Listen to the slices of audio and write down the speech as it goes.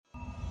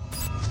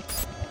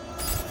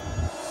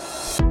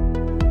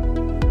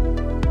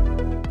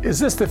Is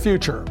this the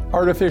future?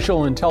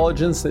 Artificial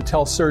intelligence that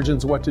tells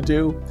surgeons what to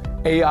do?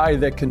 AI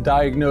that can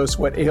diagnose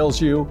what ails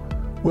you?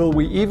 Will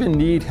we even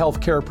need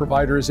healthcare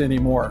providers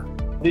anymore?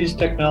 These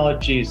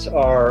technologies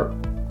are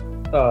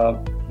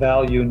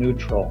value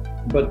neutral,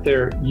 but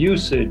their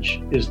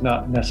usage is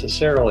not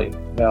necessarily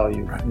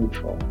value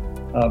neutral.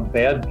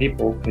 Bad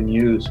people can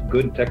use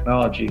good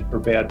technology for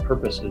bad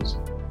purposes.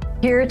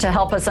 Here to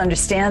help us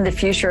understand the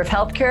future of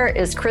healthcare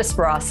is Chris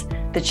Ross,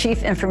 the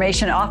Chief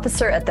Information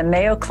Officer at the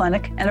Mayo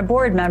Clinic and a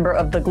board member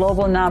of the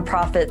global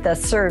nonprofit that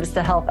serves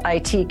the health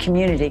IT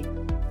community.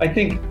 I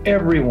think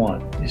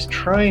everyone is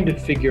trying to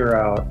figure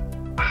out,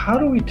 how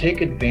do we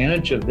take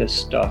advantage of this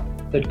stuff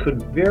that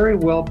could very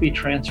well be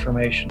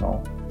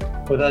transformational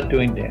without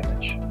doing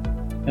damage?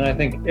 And I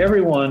think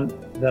everyone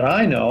that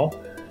I know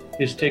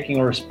is taking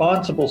a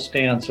responsible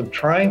stance of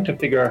trying to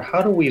figure out,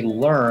 how do we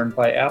learn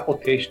by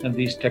application of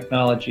these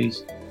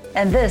technologies?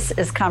 And this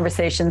is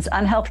Conversations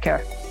on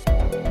Healthcare.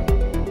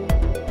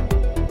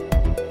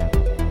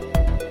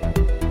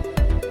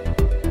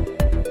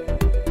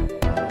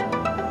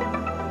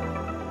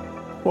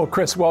 Well,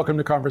 Chris, welcome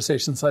to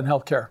Conversations on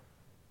Healthcare.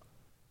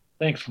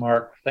 Thanks,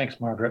 Mark.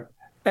 Thanks, Margaret.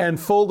 And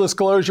full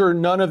disclosure,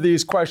 none of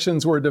these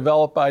questions were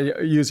developed by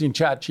using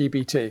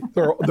ChatGPT.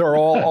 They're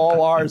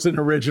all ours and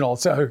original.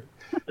 So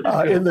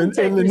in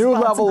the new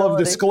level of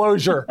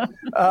disclosure,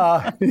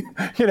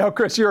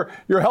 Chris,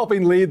 you're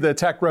helping lead the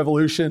tech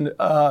revolution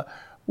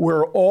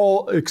we're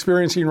all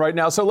experiencing right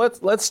now. So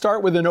let's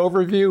start with an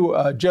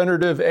overview.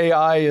 Generative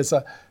AI is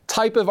a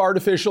type of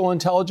artificial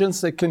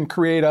intelligence that can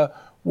create a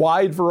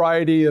wide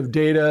variety of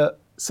data,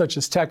 such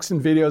as text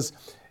and videos.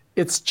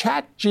 It's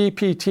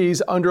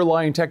ChatGPT's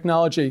underlying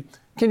technology.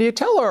 Can you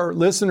tell our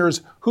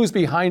listeners who's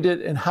behind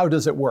it and how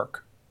does it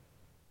work?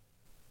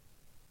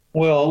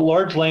 Well,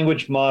 large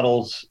language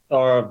models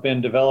have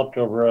been developed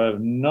over a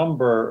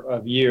number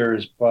of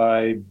years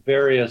by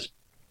various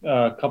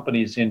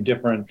companies in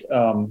different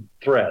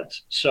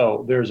threads.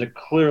 So there's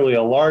clearly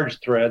a large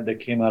thread that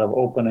came out of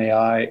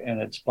OpenAI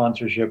and its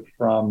sponsorship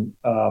from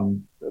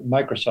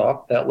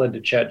Microsoft that led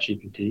to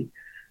ChatGPT.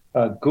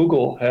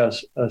 Google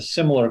has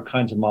similar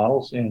kinds of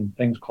models in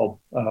things called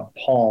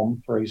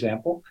Palm, for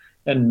example,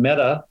 and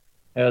Meta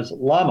has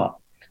Llama.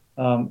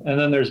 And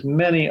then there's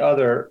many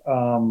other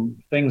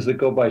things that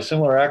go by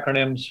similar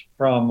acronyms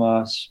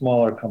from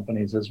smaller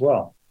companies as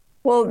well.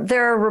 Well,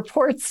 there are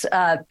reports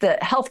that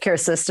healthcare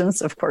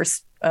systems, of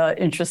course,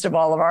 interest of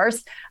all of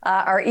ours,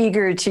 are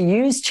eager to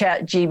use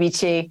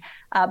ChatGPT,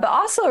 but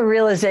also a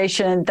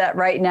realization that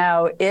right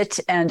now it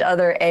and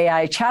other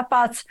AI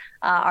chatbots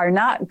are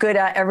not good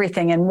at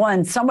everything. And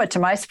one, somewhat to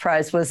my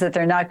surprise, was that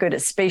they're not good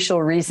at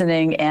spatial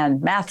reasoning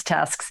and math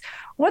tasks.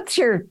 What's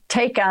your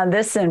take on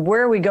this, and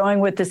where are we going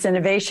with this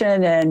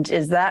innovation? And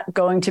is that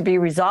going to be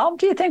resolved,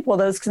 do you think? Will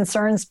those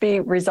concerns be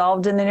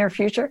resolved in the near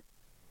future?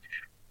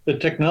 The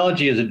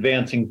technology is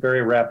advancing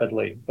very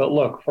rapidly. But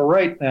look, for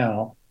right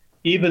now,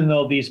 even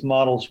though these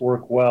models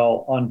work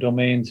well on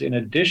domains in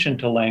addition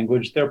to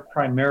language, they're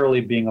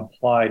primarily being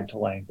applied to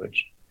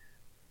language.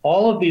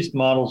 All of these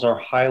models are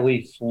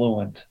highly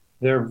fluent.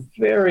 They're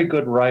very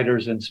good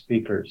writers and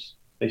speakers.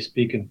 They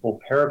speak in full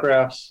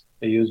paragraphs.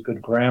 They use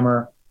good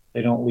grammar.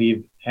 They don't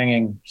leave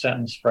hanging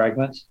sentence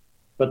fragments,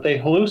 but they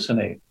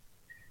hallucinate.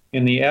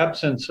 In the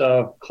absence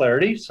of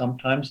clarity,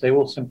 sometimes they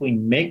will simply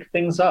make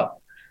things up.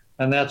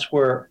 And that's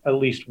where at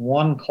least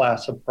one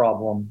class of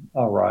problem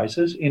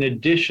arises, in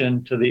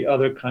addition to the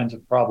other kinds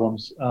of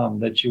problems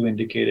that you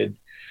indicated.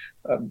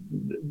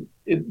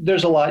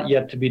 There's a lot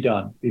yet to be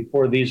done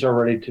before these are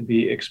ready to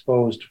be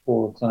exposed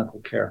for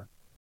clinical care.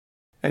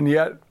 And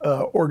yet,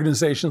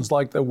 organizations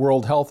like the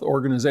World Health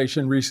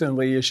Organization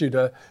recently issued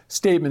a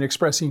statement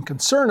expressing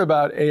concern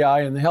about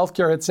AI in the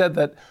healthcare. It said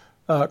that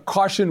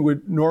caution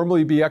would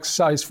normally be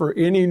exercised for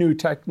any new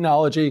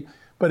technology,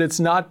 but it's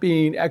not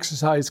being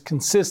exercised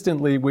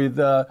consistently with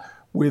the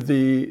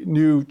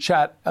new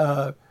Chat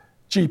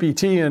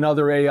GPT and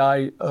other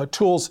AI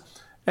tools.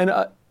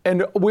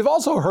 And we've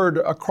also heard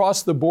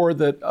across the board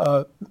that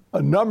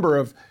a number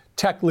of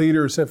tech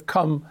leaders have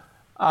come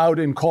out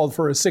and called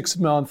for a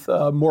 6-month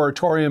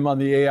moratorium on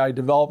the AI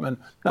development.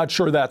 Not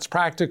sure that's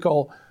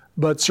practical,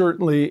 but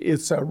certainly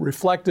it's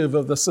reflective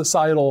of the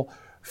societal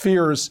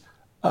fears.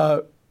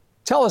 Tell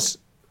us,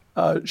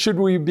 should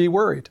we be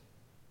worried?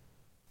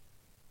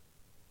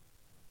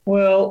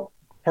 Well,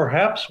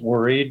 perhaps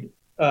worried.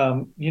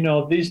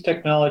 These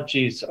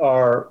technologies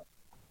are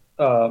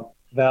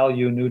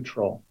value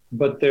neutral,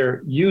 but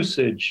their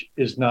usage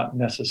is not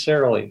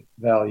necessarily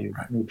value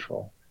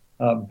neutral.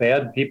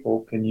 Bad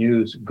people can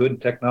use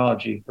good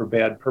technology for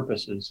bad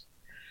purposes.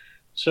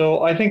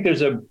 So I think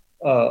there's a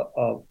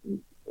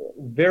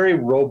very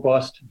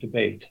robust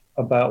debate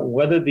about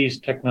whether these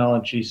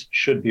technologies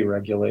should be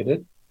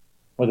regulated,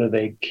 whether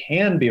they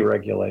can be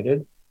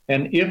regulated,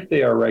 and if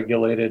they are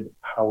regulated,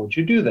 how would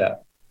you do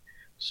that?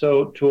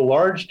 So to a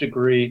large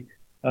degree,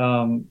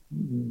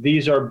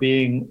 these are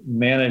being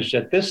managed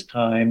at this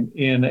time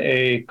in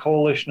a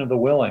coalition of the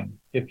willing,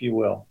 if you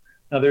will.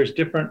 Now, there's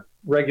different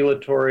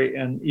regulatory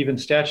and even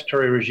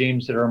statutory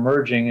regimes that are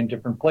emerging in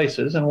different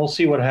places, and we'll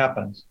see what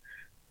happens.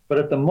 But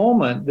at the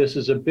moment, this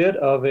is a bit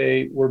of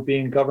a we're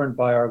being governed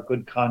by our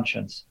good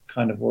conscience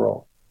kind of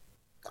world.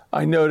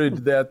 I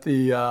noted that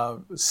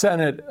the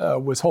Senate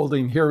was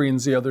holding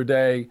hearings the other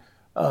day,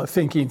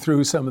 thinking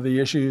through some of the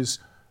issues.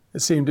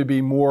 It seemed to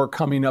be more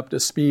coming up to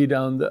speed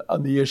on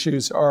the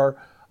issues. Are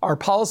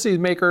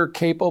policymakers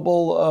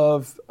capable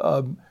of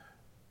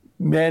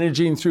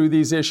managing through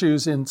these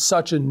issues in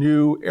such a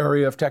new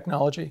area of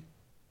technology?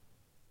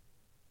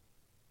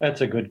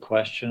 That's a good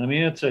question. I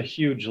mean, it's a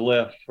huge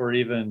lift for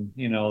even,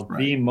 Right.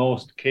 the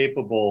most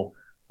capable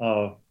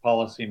of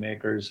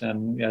policymakers.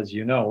 And as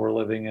you know, we're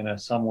living in a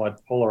somewhat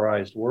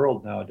polarized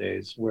world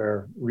nowadays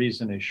where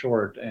reason is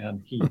short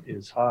and heat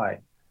is high.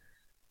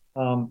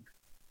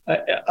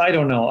 I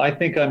don't know. I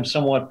think I'm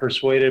somewhat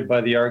persuaded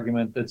by the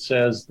argument that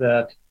says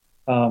that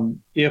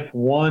if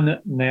one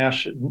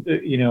nation,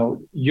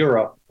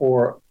 Europe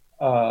or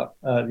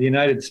the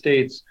United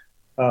States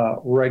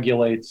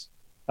regulates,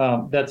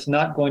 that's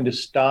not going to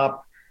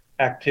stop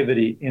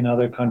activity in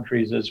other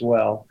countries as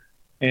well.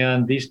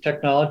 And these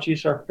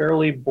technologies are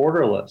fairly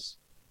borderless.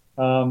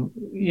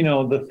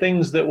 The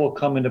things that will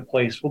come into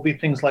place will be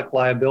things like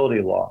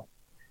liability law,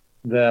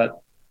 that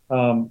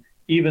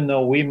even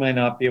though we may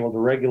not be able to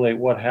regulate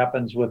what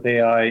happens with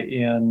AI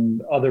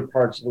in other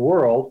parts of the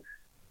world,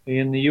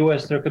 in the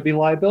US, there could be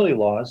liability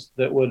laws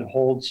that would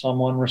hold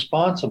someone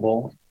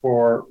responsible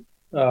for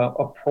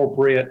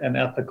appropriate and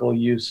ethical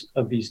use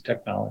of these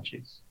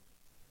technologies.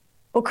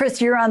 Well,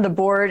 Chris, you're on the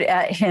board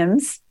at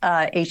HIMSS,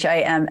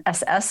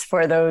 HIMSS,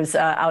 for those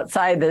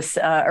outside this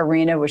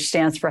arena, which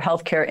stands for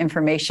Healthcare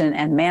Information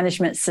and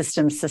Management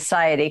Systems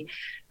Society,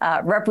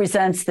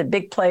 represents the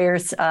big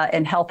players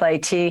in health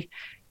IT.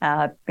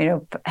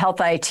 Health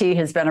IT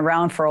has been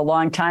around for a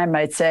long time.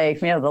 I'd say,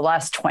 the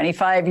last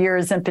 25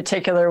 years in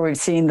particular, we've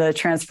seen the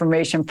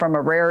transformation from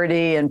a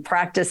rarity in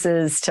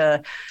practices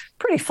to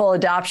pretty full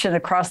adoption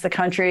across the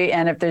country.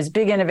 And if there's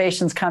big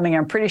innovations coming,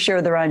 I'm pretty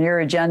sure they're on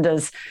your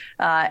agendas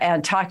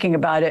and talking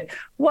about it.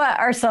 What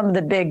are some of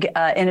the big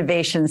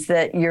innovations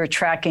that you're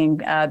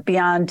tracking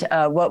beyond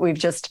what we've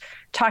just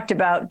talked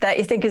about that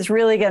you think is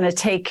really going to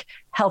take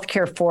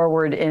healthcare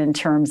forward in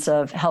terms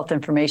of health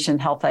information,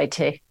 health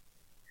IT?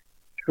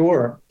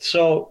 Sure.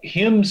 So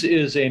HIMSS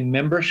is a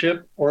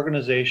membership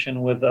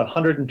organization with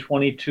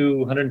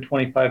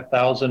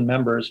 125,000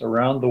 members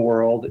around the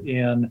world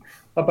in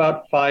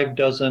about 6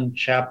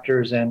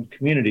 chapters and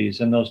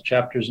communities. And those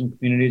chapters and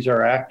communities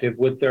are active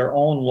with their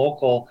own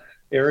local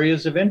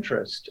areas of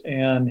interest.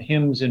 And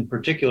HIMSS in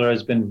particular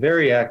has been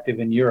very active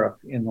in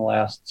Europe in the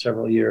last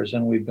several years.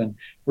 And we've been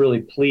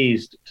really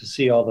pleased to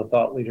see all the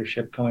thought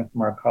leadership coming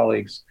from our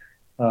colleagues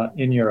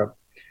in Europe.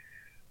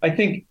 I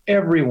think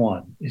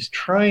everyone is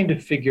trying to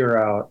figure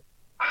out,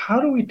 how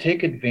do we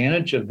take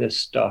advantage of this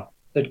stuff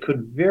that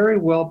could very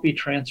well be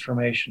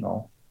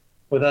transformational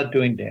without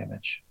doing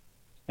damage?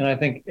 And I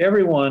think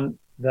everyone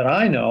that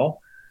I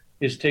know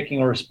is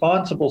taking a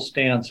responsible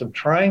stance of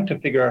trying to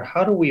figure out,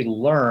 how do we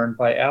learn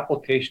by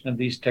application of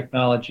these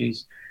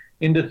technologies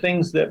into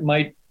things that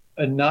might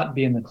not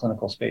be in the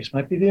clinical space,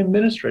 might be the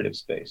administrative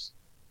space.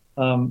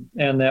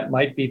 And that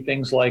might be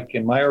things like,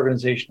 in my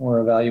organization,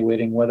 we're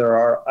evaluating whether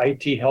our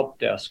IT help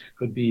desk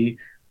could be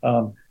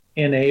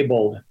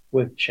enabled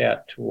with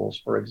chat tools,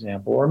 for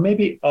example, or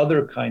maybe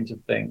other kinds of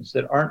things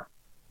that aren't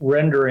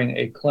rendering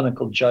a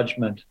clinical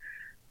judgment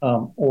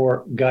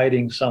or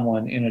guiding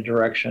someone in a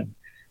direction,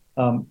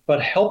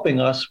 but helping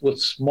us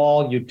with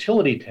small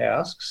utility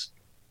tasks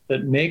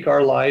that make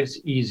our lives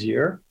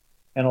easier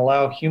and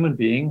allow human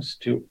beings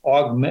to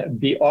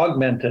be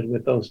augmented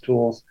with those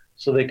tools,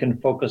 so they can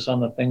focus on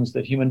the things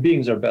that human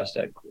beings are best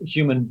at,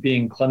 human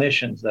being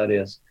clinicians, that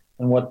is,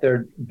 and what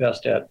they're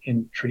best at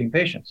in treating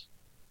patients.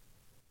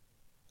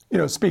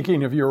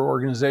 Speaking of your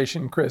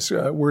organization, Chris,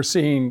 we're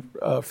seeing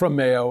from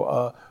Mayo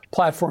a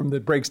platform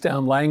that breaks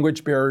down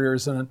language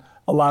barriers and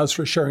allows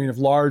for sharing of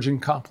large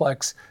and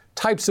complex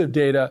types of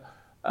data.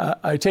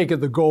 I take it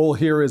the goal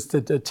here is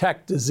to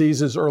detect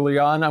diseases early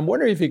on. I'm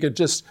wondering if you could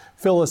just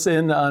fill us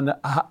in on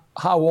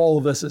how all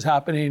of this is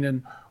happening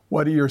and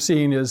what you're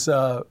seeing as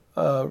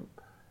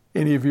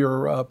any of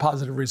your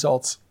positive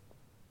results.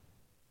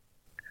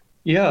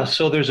 Yeah,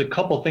 so there's a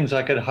couple things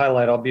I could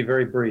highlight. I'll be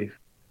very brief.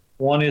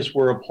 One is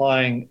we're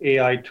applying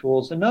AI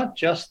tools, and not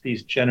just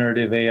these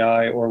generative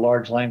AI or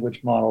large language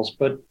models,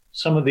 but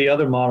some of the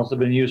other models that have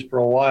been used for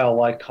a while,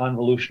 like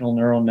convolutional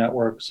neural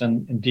networks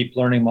and deep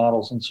learning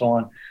models and so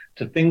on,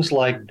 to things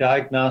like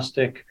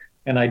diagnostic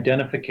and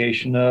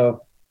identification of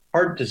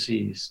heart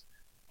disease,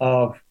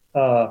 of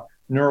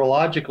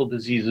neurological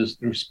diseases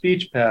through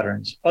speech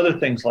patterns, other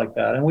things like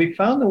that. And we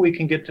found that we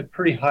can get to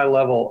pretty high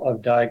level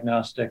of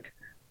diagnostic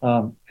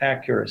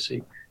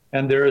accuracy.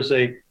 And there is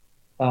a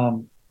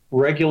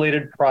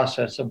regulated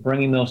process of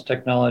bringing those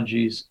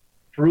technologies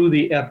through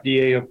the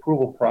FDA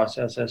approval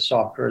process as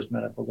software as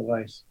medical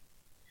device.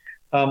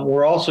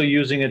 We're also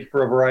using it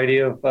for a variety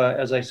of,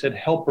 as I said,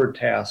 helper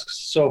tasks.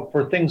 So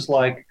for things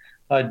like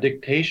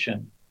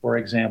dictation, for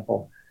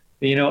example,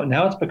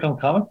 Now it's become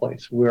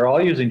commonplace. We're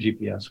all using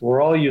GPS.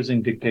 We're all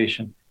using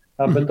dictation.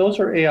 But those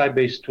are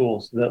AI-based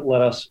tools that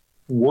let us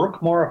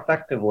work more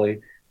effectively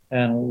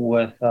and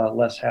with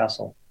less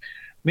hassle.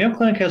 Mayo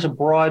Clinic has a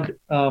broad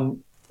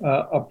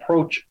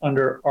approach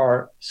under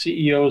our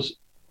CEO's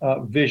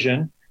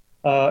vision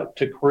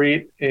to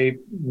create a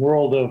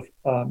world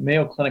of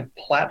Mayo Clinic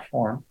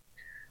platform,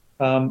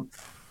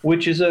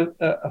 which is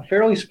a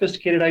fairly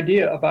sophisticated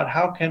idea about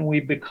how can we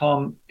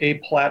become a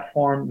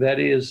platform that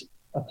is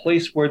a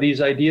place where these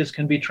ideas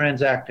can be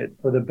transacted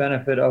for the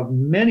benefit of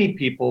many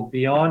people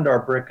beyond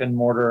our brick and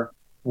mortar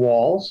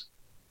walls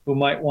who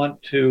might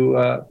want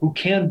to, who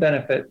can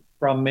benefit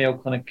from Mayo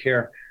Clinic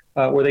care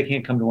where they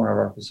can't come to one of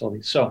our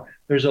facilities. So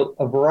there's a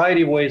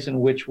variety of ways in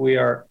which we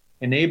are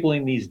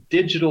enabling these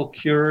digital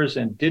cures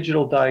and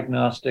digital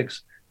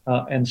diagnostics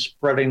and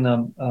spreading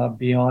them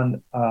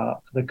beyond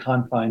the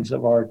confines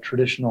of our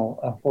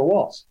traditional four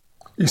walls.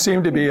 You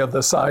seem to be of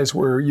the size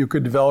where you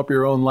could develop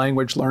your own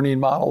language learning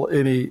model.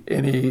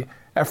 Any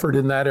effort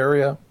in that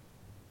area?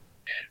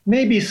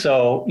 Maybe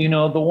so.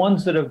 The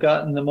ones that have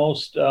gotten the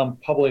most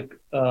public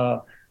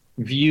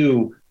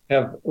view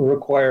have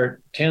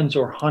required tens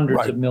or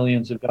hundreds of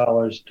millions of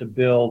dollars to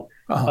build.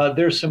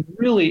 There's some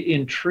really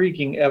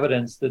intriguing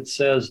evidence that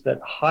says that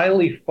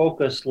highly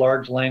focused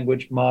large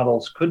language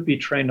models could be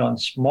trained on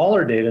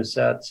smaller data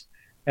sets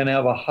and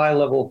have a high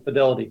level of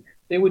fidelity.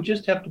 They would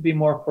just have to be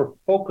more for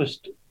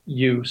focused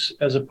use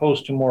as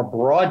opposed to more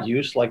broad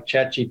use like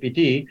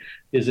ChatGPT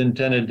is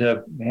intended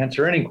to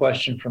answer any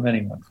question from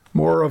anyone.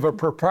 More of a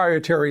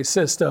proprietary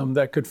system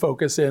that could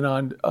focus in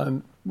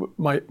on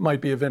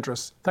might be of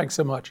interest. Thanks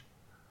so much.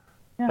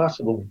 Yeah.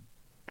 Possibly.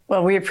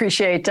 Well, we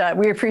appreciate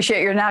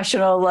your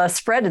national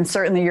spread, and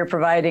certainly you're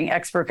providing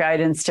expert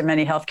guidance to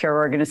many healthcare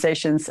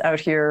organizations out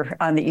here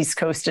on the East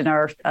Coast in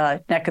our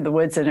neck of the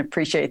woods, and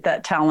appreciate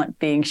that talent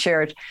being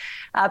shared.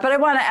 But I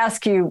want to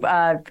ask you,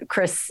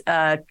 Chris,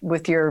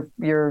 with your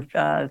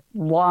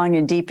long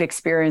and deep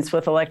experience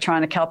with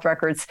electronic health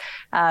records,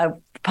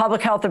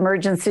 public health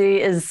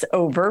emergency is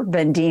over,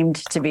 been deemed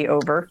to be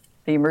over.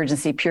 The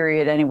emergency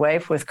period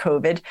anyway with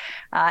COVID.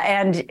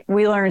 And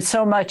we learned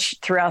so much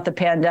throughout the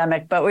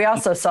pandemic, but we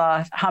also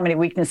saw how many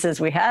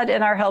weaknesses we had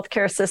in our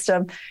healthcare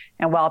system.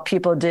 And while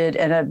people did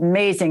an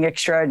amazing,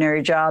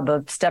 extraordinary job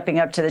of stepping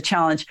up to the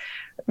challenge,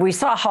 we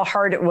saw how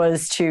hard it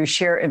was to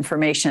share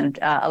information.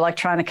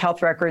 Electronic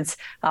health records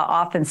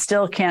often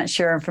still can't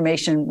share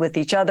information with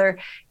each other,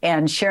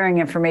 and sharing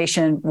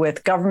information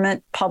with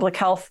government public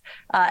health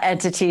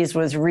entities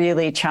was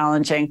really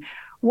challenging.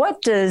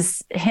 What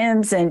does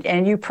HIMSS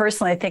and you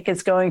personally think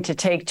it's going to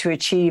take to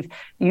achieve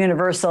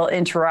universal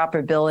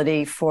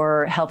interoperability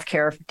for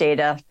healthcare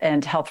data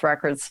and health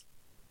records?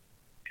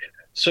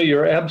 So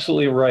you're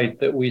absolutely right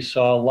that we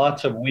saw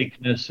lots of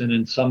weakness and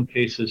in some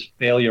cases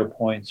failure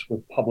points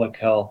with public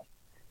health.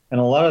 And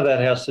a lot of that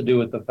has to do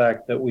with the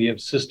fact that we have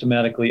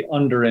systematically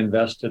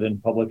underinvested in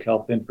public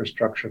health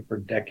infrastructure for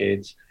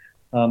decades.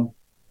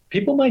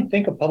 People might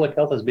think of public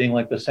health as being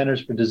like the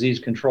Centers for Disease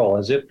Control,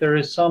 as if there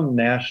is some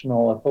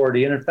national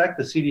authority. And in fact,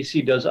 the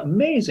CDC does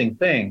amazing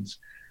things.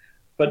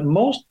 But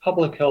most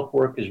public health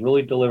work is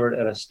really delivered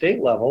at a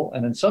state level,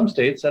 and in some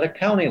states at a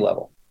county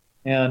level.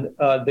 And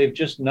they've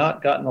just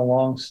not gotten the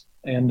long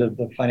end of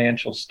the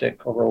financial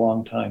stick over a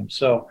long time.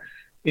 So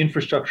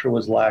infrastructure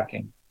was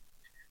lacking.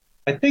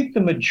 I think the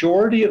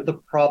majority of the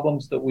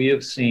problems that we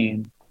have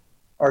seen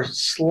are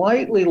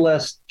slightly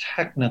less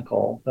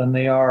technical than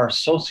they are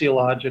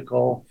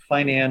sociological,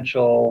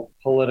 financial,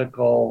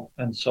 political,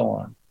 and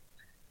so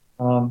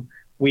on.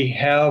 We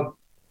have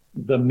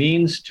the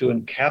means to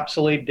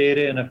encapsulate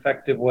data in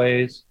effective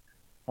ways,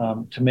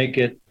 to make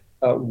it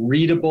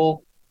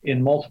readable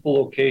in multiple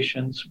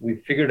locations. We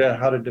figured out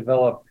how to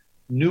develop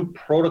new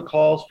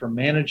protocols for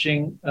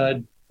managing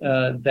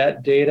that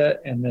data,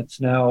 and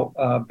that's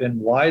now been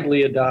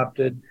widely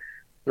adopted.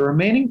 The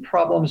remaining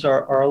problems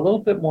are a little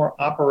bit more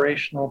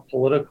operational,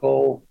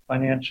 political,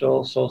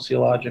 financial,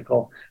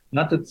 sociological.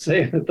 Not to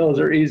say that those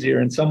are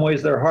easier. In some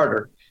ways, they're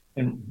harder.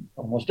 In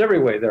almost every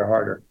way, they're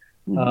harder.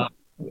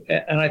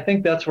 And I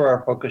think that's where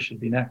our focus should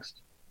be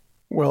next.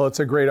 Well, it's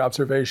a great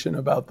observation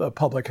about the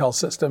public health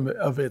system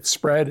of its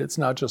spread. It's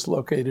not just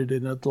located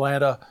in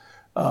Atlanta.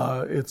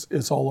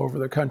 It's all over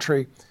the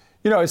country.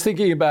 I was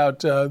thinking about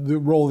the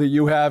role that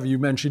you have. You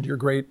mentioned your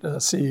great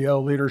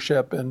CEO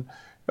leadership and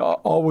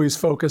always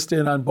focused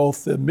in on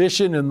both the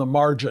mission and the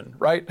margin,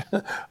 right,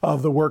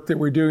 of the work that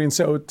we're doing.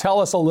 So tell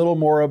us a little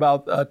more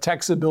about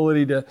tech's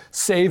ability to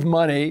save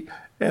money,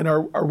 and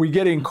are we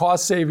getting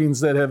cost savings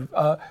that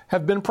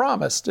have been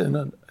promised? And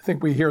I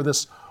think we hear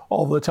this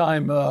all the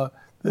time.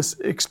 This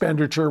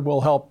expenditure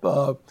will help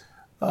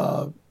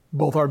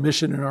both our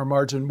mission and our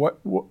margin.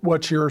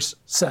 What's your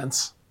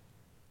sense?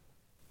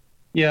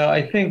 Yeah,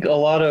 I think a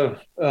lot of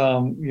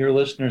your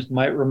listeners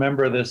might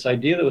remember this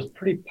idea that was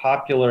pretty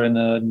popular in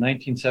the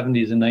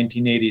 1970s and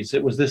 1980s.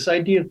 It was this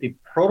idea of the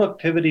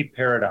productivity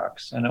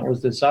paradox, and it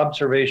was this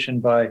observation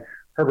by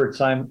Herbert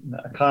Simon,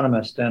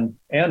 economist and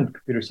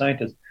computer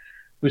scientist,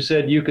 who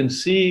said you can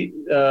see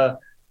the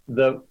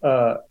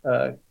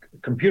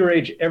computer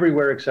age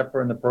everywhere except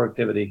for in the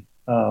productivity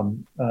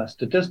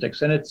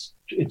statistics. And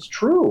it's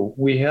true.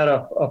 We had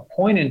a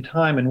point in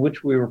time in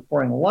which we were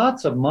pouring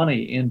lots of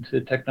money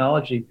into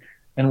technology,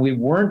 and we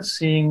weren't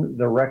seeing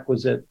the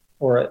requisite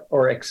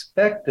or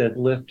expected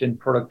lift in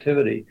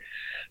productivity.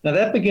 Now,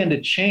 that began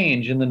to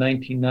change in the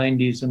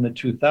 1990s and the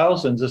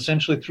 2000s,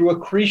 essentially through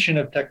accretion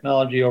of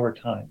technology over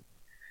time.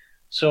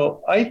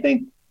 So I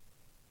think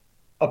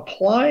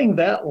applying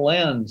that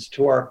lens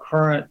to our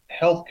current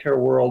healthcare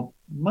world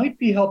might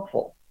be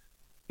helpful,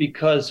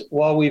 because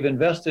while we've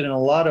invested in a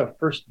lot of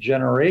first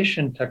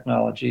generation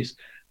technologies,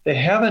 they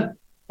haven't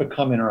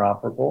become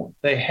interoperable.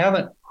 They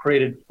haven't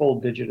created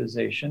full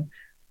digitization.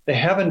 They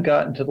haven't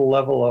gotten to the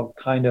level of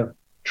kind of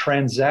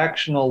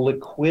transactional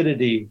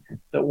liquidity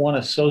that one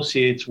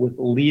associates with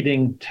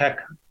leading tech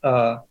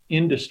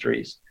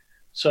industries.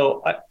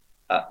 So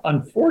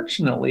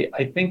unfortunately,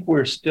 I think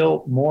we're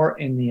still more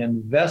in the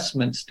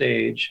investment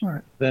stage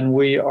than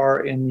we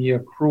are in the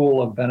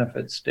accrual of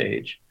benefit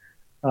stage.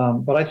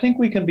 But I think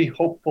we can be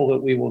hopeful that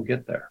we will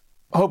get there.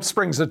 Hope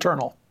springs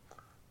eternal.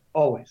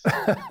 Always.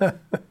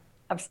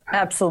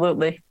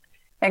 Absolutely.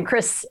 And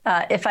Chris,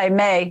 if I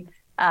may,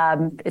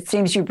 it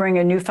seems you bring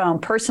a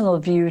newfound personal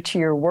view to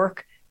your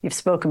work. You've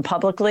spoken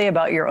publicly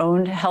about your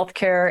own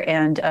healthcare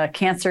and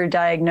cancer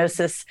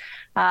diagnosis.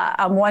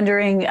 I'm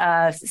wondering,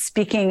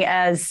 speaking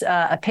as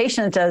a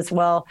patient as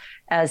well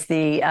as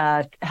the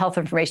health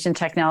information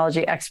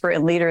technology expert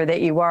and leader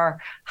that you are,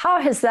 how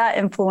has that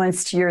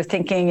influenced your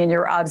thinking and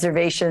your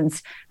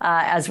observations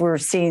as we're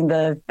seeing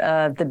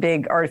the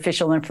big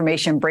artificial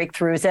information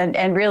breakthroughs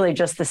and really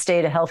just the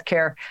state of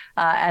healthcare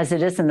as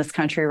it is in this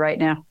country right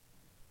now?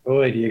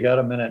 Boy, do you got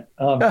a minute?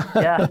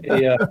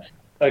 Yeah.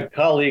 A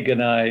colleague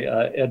and I,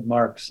 Ed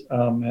Marks,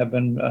 have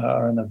been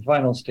are in the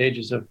final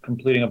stages of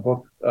completing a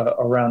book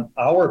around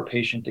our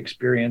patient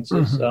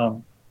experiences.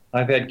 Mm-hmm.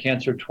 I've had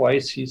cancer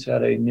twice. He's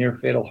had a near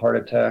fatal heart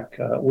attack,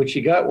 which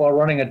he got while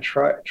running a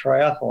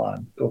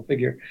triathlon, go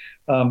figure,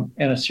 and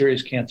a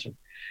serious cancer.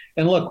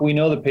 And look, we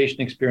know the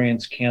patient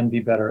experience can be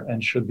better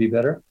and should be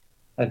better.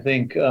 I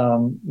think,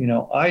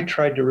 I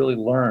tried to really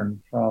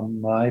learn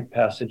from my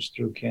passage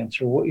through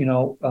cancer.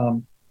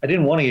 I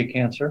didn't want to get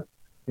cancer.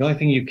 The only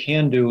thing you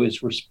can do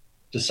is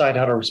decide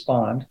how to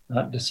respond,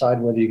 not decide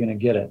whether you're going to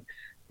get it.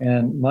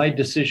 And my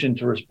decision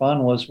to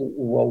respond was,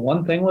 well,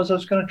 one thing was I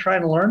was going to try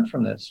and learn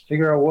from this,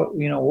 figure out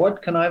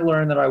what can I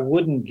learn that I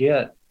wouldn't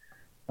get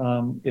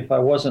if I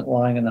wasn't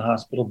lying in the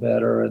hospital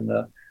bed or in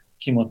the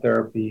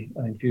chemotherapy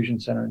infusion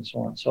center and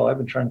so on. So I've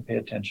been trying to pay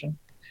attention.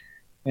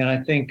 And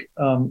I think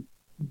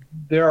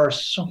there are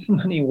so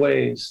many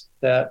ways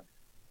that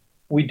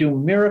we do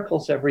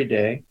miracles every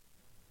day.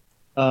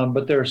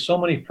 But there are so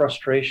many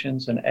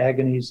frustrations and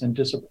agonies and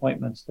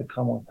disappointments that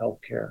come with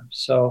healthcare.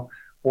 So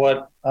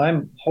what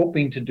I'm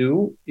hoping to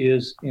do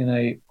is, in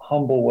a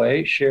humble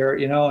way, share,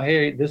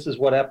 hey, this is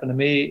what happened to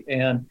me,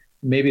 and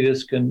maybe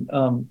this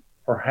can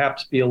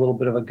perhaps be a little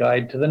bit of a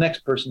guide to the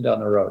next person down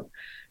the road.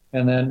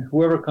 And then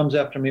whoever comes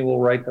after me will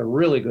write the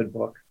really good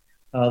book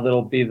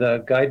that'll be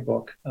the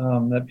guidebook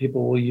that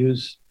people will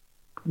use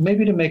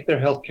maybe to make their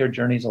healthcare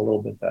journeys a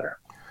little bit better.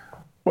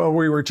 Well,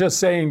 we were just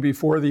saying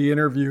before the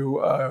interview,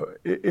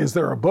 is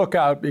there a book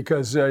out?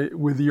 Because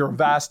with your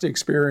vast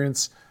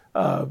experience,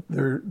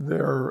 there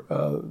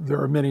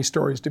are many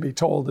stories to be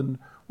told, and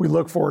we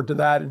look forward to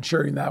that and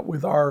sharing that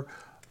with our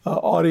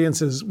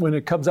audiences when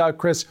it comes out.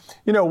 Chris,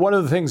 one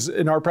of the things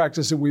in our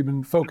practice that we've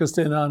been focused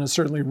in on is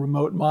certainly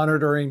remote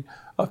monitoring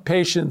of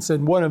patients,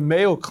 and one of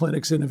Mayo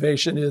Clinic's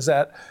innovation is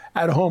that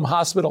at-home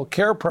hospital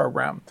care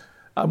program.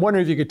 I'm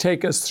wondering if you could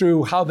take us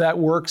through how that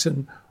works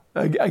and,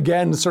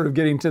 again, sort of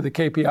getting to the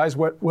KPIs,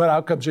 what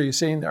outcomes are you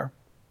seeing there?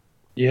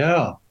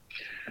 Yeah.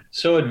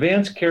 So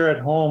advanced care at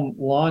home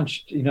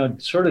launched,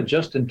 sort of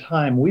just in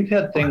time. We've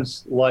had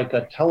things like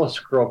a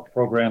telescope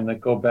program that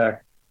go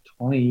back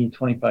 20,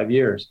 25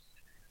 years.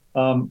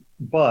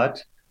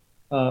 But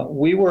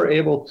we were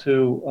able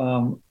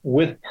to,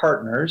 with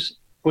partners,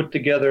 put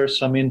together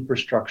some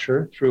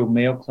infrastructure through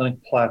Mayo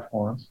Clinic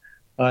platforms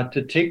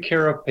to take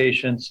care of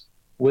patients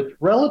with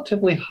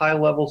relatively high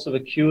levels of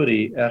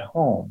acuity at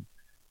home.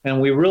 And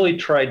we really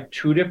tried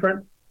two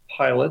different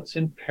pilots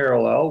in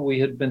parallel. We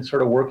had been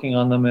sort of working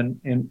on them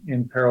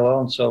in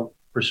parallel, and so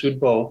pursued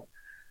both.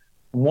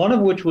 One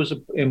of which was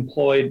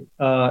employed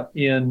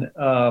in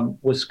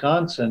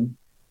Wisconsin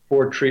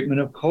for treatment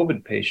of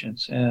COVID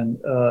patients. And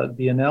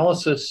the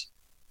analysis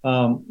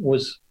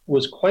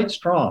was quite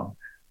strong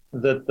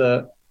that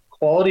the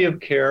quality of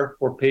care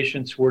for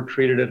patients who were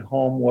treated at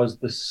home was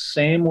the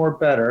same or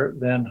better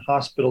than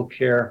hospital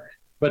care,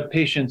 but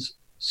patients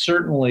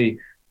certainly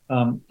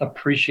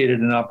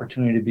appreciated an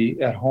opportunity to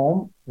be at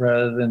home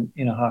rather than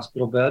in a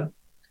hospital bed.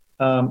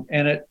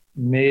 And it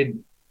made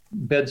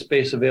bed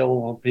space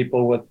available for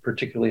people with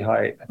particularly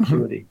high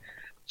acuity.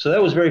 So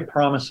that was very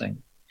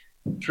promising.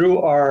 Through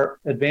our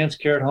advanced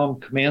care at home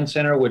command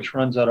center, which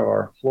runs out of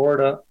our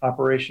Florida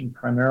operation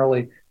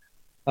primarily,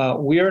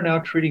 we are now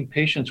treating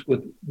patients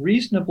with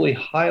reasonably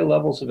high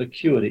levels of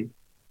acuity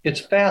It's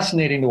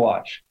fascinating to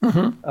watch.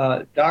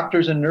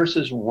 Doctors and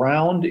nurses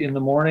round in the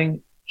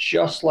morning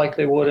just like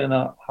they would in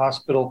a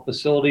hospital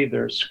facility.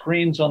 There's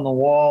screens on the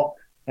wall,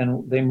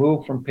 and they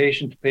move from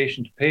patient to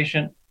patient to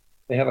patient.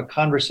 They have a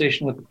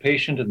conversation with the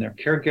patient and their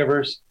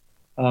caregivers.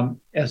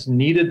 As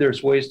needed,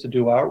 there's ways to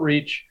do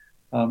outreach.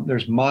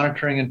 There's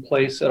monitoring in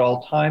place at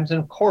all times. And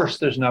of course,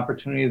 there's an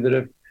opportunity that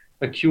if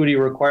acuity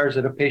requires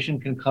that a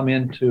patient can come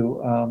into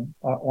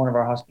one of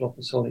our hospital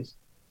facilities.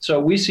 So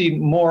we see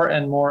more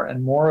and more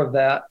and more of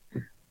that.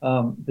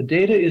 The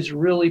data is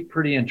really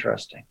pretty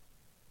interesting.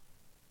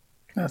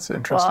 That's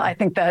interesting. Well, I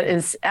think that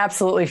is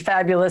absolutely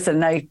fabulous.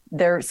 And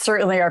there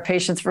certainly are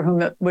patients for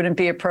whom it wouldn't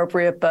be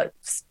appropriate, but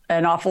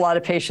an awful lot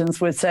of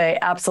patients would say,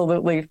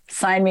 absolutely,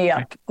 sign me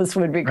up. This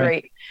would be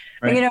great.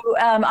 Right. You know,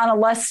 on a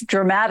less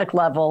dramatic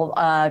level,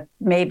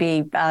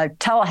 maybe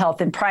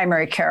telehealth in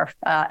primary care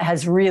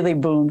has really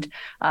boomed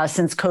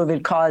since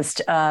COVID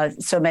caused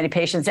so many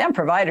patients and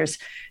providers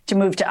to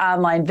move to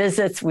online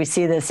visits. We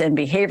see this in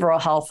behavioral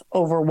health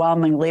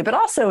overwhelmingly, but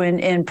also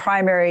in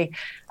primary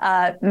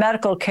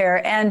medical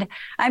care. And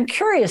I'm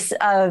curious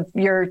of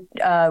your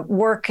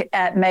work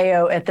at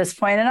Mayo at this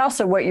point, and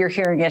also what you're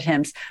hearing at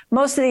HIMSS.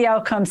 Most of the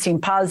outcomes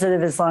seem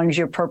positive as long as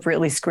you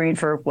appropriately screen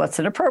for what's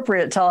an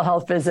appropriate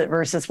telehealth visit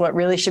versus what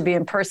really should be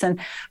in person.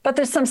 But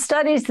there's some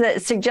studies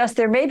that suggest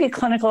there may be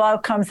clinical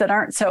outcomes that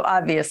aren't so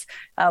obvious.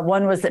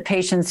 One was that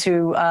patients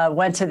who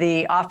went to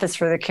the office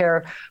for the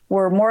care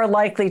were more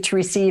likely to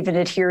receive and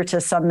adhere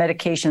to some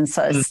medications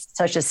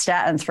such as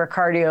statins for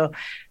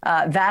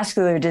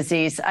cardiovascular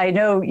disease. I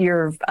know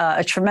you're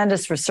a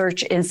tremendous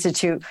research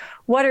institute.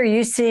 What are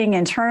you seeing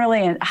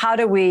internally, and how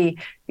do we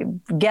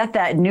get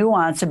that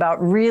nuance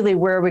about really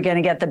where we're going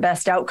to get the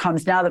best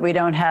outcomes now that we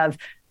don't have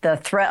the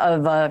threat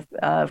of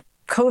a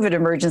COVID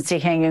emergency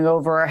hanging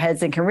over our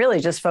heads and can really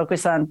just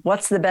focus on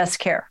what's the best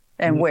care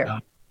and where?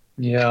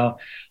 Yeah,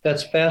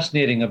 that's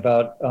fascinating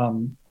about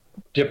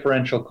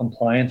differential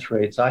compliance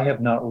rates. I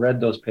have not read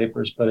those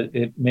papers, but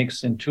it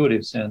makes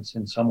intuitive sense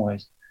in some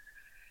ways.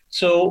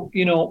 So,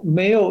 you know,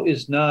 Mayo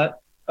is not,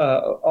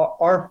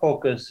 our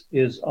focus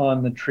is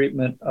on the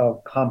treatment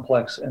of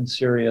complex and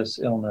serious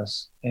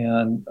illness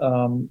and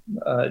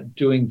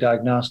doing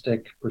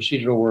diagnostic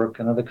procedural work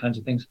and other kinds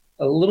of things,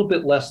 a little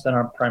bit less than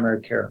our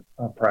primary care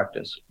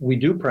practice. We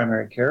do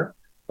primary care,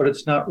 but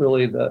it's not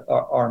really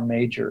our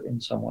major in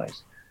some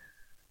ways.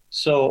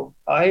 So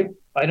I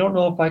don't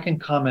know if I can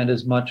comment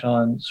as much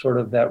on sort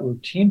of that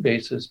routine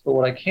basis, but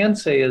what I can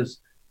say is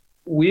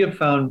we have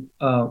found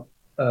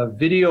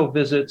video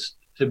visits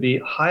to be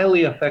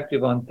highly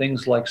effective on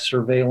things like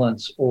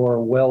surveillance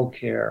or well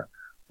care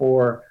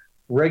or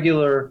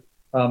regular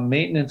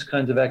maintenance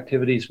kinds of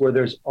activities where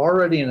there's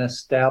already an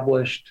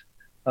established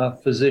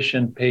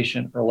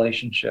physician-patient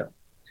relationship.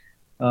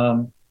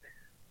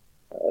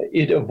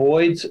 It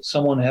avoids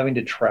someone having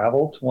to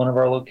travel to one of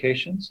our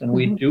locations. And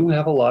we do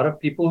have a lot of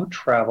people who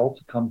travel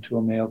to come to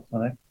a Mayo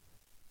Clinic.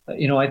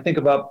 You know, I think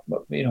about,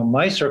 you know,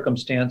 my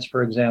circumstance,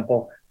 for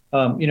example,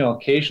 you know,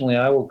 occasionally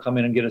I will come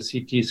in and get a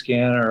CT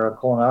scan or a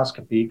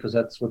colonoscopy because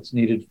that's what's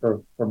needed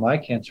for my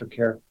cancer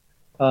care.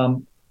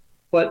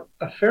 But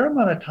a fair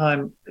amount of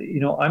time,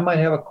 you know, I might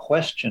have a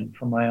question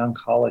from my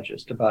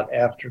oncologist about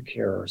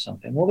aftercare or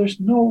something. Well, there's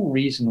no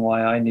reason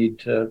why I need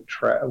to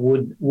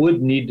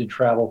would need to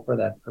travel for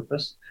that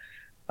purpose.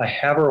 I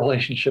have a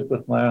relationship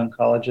with my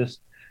oncologist.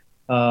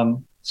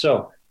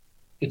 So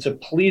it's a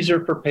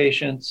pleaser for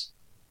patients.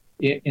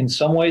 In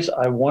some ways,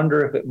 I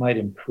wonder if it might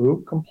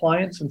improve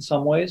compliance in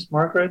some ways,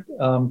 Margaret.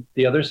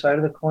 The other side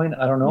of the coin,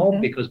 I don't know,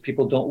 because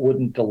people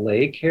wouldn't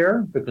delay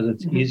care because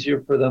it's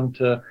easier for them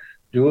to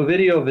do a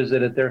video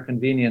visit at their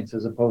convenience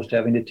as opposed to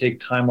having to take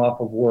time off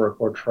of work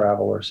or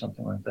travel or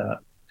something like that.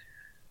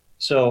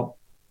 So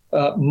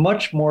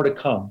much more to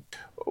come.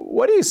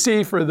 What do you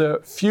see for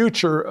the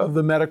future of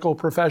the medical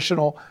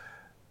professional,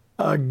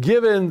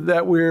 given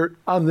that we're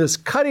on this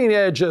cutting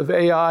edge of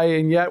AI,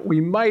 and yet we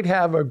might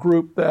have a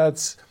group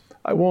that's,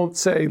 I won't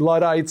say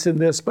Luddites in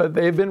this, but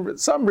they've been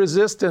some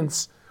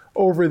resistance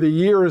over the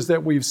years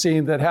that we've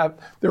seen there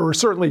were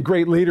certainly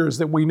great leaders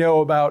that we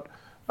know about,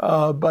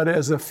 but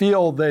as a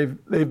field,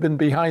 they've been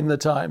behind the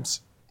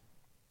times.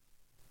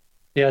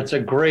 Yeah, it's a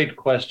great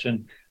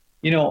question.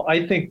 You know,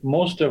 I think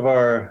most of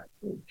our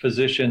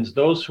physicians,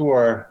 those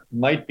who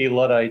might be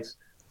Luddites,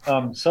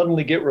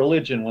 suddenly get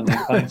religion when they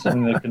find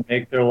something that can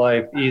make their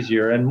life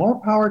easier, and more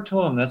power to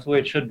them. That's the way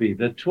it should be.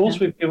 The tools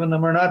we've given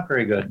them are not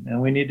very good, and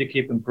we need to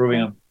keep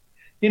improving them.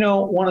 You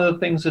know, one of the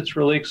things that's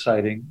really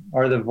exciting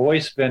are the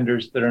voice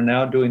vendors that are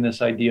now doing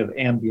this idea of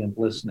ambient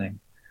listening,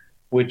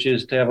 which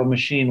is to have a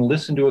machine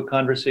listen to a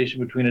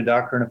conversation between a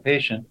doctor and a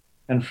patient,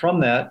 and from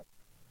that,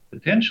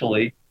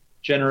 potentially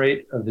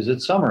generate a visit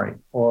summary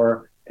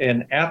or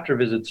an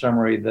after-visit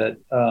summary that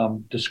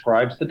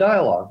describes the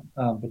dialogue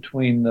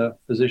between the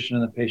physician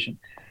and the patient.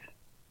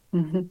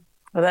 Well,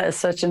 that is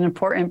such an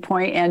important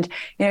point. And,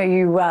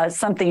 you know,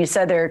 something you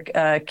said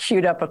there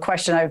queued up a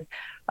question I've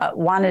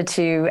wanted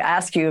to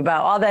ask you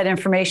about all that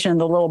information in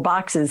the little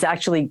boxes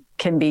actually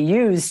can be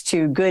used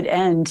to good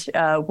end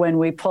when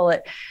we pull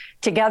it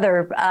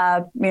together.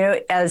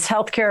 As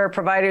healthcare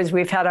providers,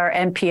 we've had our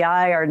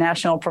NPI, our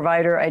National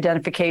Provider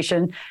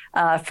Identification,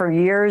 for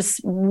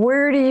years.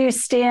 Where do you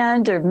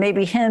stand, or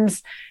maybe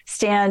HIMSS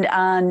stand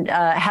on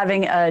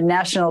having a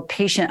national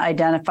patient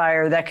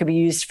identifier that could be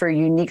used for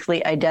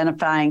uniquely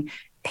identifying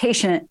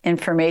patient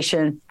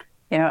information,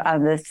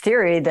 on the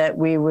theory that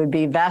we would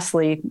be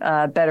vastly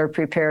better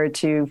prepared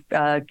to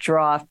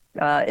draw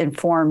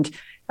informed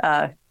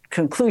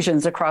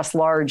conclusions across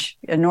large,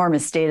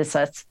 enormous data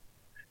sets?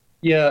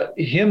 Yeah,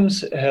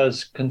 HIMSS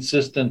has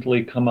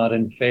consistently come out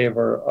in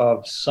favor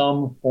of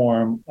some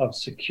form of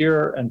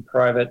secure and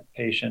private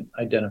patient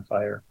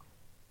identifier.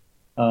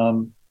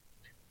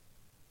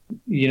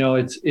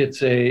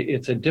 It's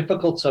a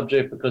difficult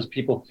subject because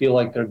people feel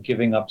like they're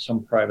giving up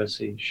some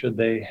privacy should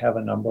they have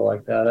a number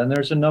like that. And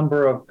there's a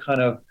number of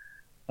kind of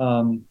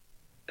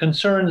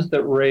concerns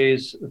that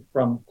raise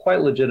from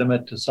quite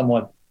legitimate to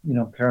somewhat,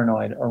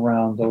 paranoid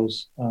around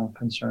those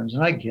concerns.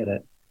 And I get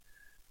it.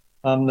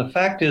 The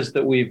fact is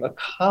that we've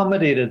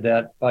accommodated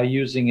that by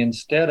using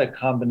instead a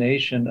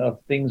combination of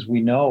things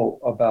we know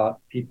about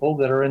people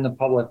that are in the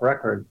public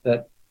record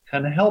that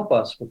kind of help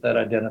us with that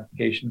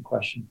identification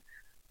question.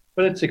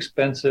 But it's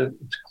expensive,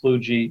 it's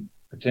kludgy,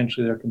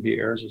 potentially there can be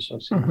errors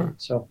associated with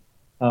it. So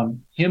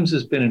HIMSS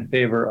has been in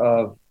favor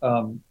of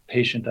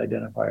patient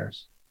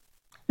identifiers.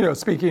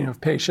 Speaking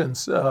of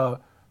patients,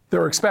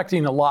 they're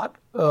expecting a lot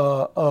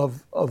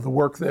of the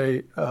work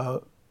they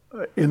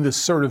in this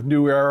sort of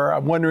new era.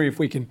 I'm wondering if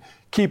we can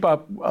keep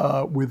up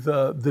with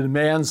the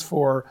demands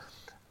for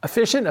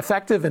efficient,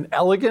 effective, and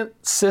elegant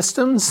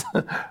systems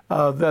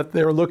that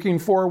they're looking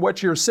for.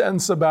 What's your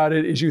sense about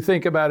it as you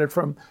think about it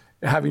from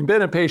having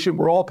been a patient?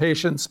 We're all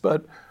patients,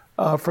 but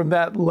from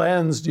that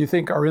lens, do you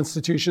think our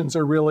institutions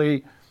are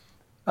really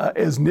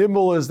as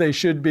nimble as they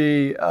should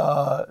be?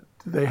 Do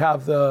they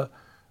have the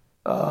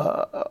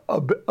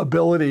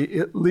ability,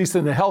 at least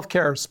in the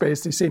healthcare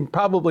space? They seem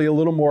probably a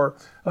little more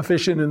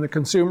efficient in the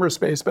consumer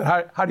space,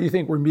 but how do you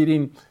think we're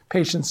meeting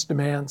patients'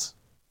 demands?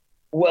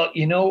 Well,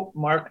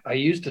 Mark, I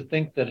used to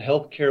think that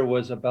healthcare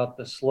was about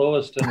the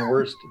slowest and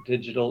worst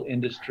digital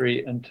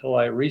industry until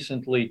I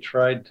recently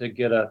tried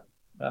to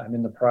I'm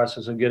in the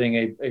process of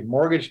getting a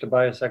mortgage to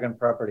buy a second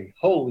property.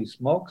 Holy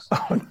smokes.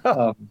 Oh,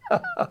 no.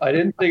 I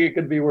didn't think it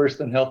could be worse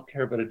than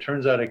healthcare, but it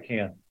turns out it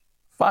can.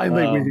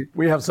 Finally,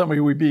 we have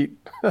somebody we beat.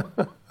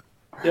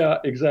 Yeah,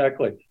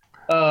 exactly.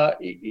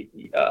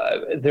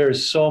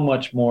 There's so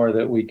much more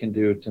that we can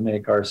do to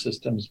make our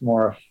systems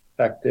more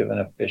effective and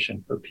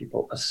efficient for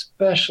people,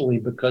 especially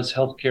because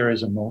healthcare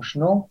is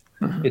emotional.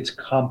 Mm-hmm. It's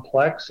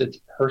complex. It's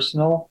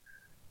personal.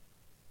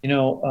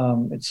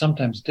 It's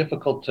sometimes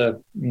difficult to,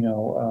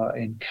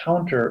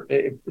 encounter,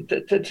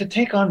 to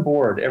take on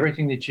board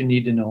everything that you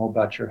need to know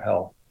about your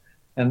health.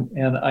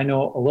 And I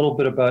know a little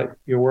bit about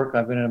your work.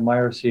 I've been at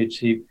Meyer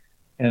CHC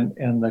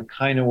and the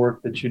kind of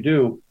work that you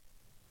do.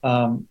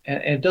 And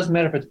it doesn't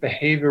matter if it's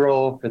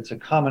behavioral, if it's a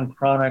common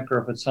chronic,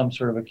 or if it's some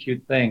sort of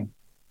acute thing.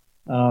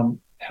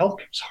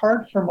 Healthcare is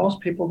hard for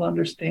most people to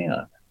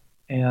understand,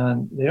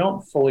 and they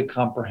don't fully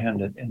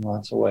comprehend it in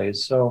lots of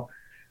ways. So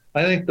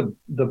I think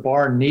the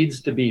bar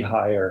needs to be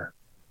higher,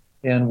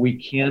 and we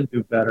can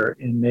do better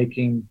in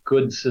making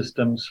good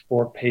systems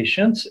for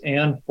patients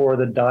and for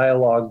the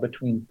dialogue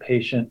between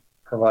patient,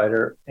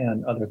 provider,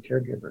 and other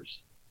caregivers.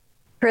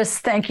 Chris,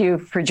 thank you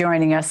for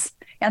joining us.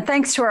 And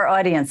thanks to our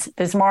audience.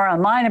 There's more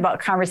online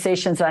about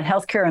conversations on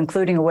healthcare,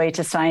 including a way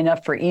to sign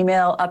up for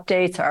email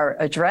updates. Our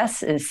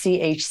address is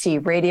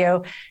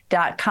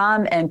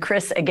chcradio.com. And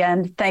Chris,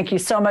 again, thank you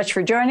so much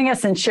for joining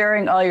us and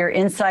sharing all your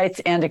insights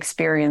and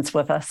experience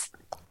with us.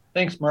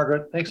 Thanks,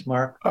 Margaret. Thanks,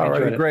 Mark. All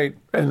right, great.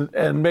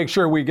 And make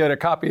sure we get a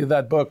copy of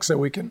that book so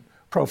we can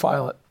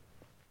profile it.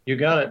 You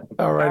got it.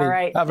 All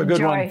right. Have a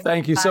good one.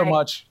 Thank you so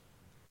much.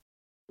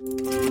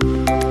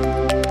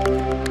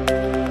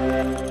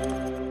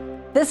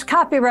 This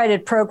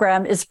copyrighted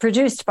program is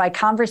produced by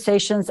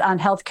Conversations on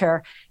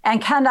Healthcare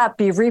and cannot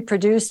be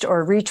reproduced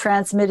or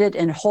retransmitted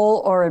in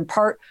whole or in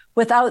part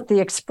without the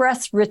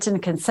express written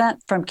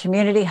consent from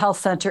Community Health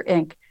Center,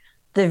 Inc.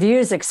 The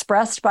views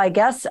expressed by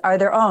guests are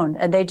their own,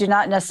 and they do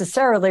not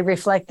necessarily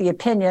reflect the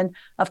opinion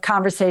of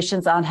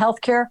Conversations on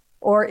Healthcare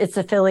or its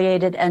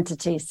affiliated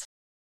entities.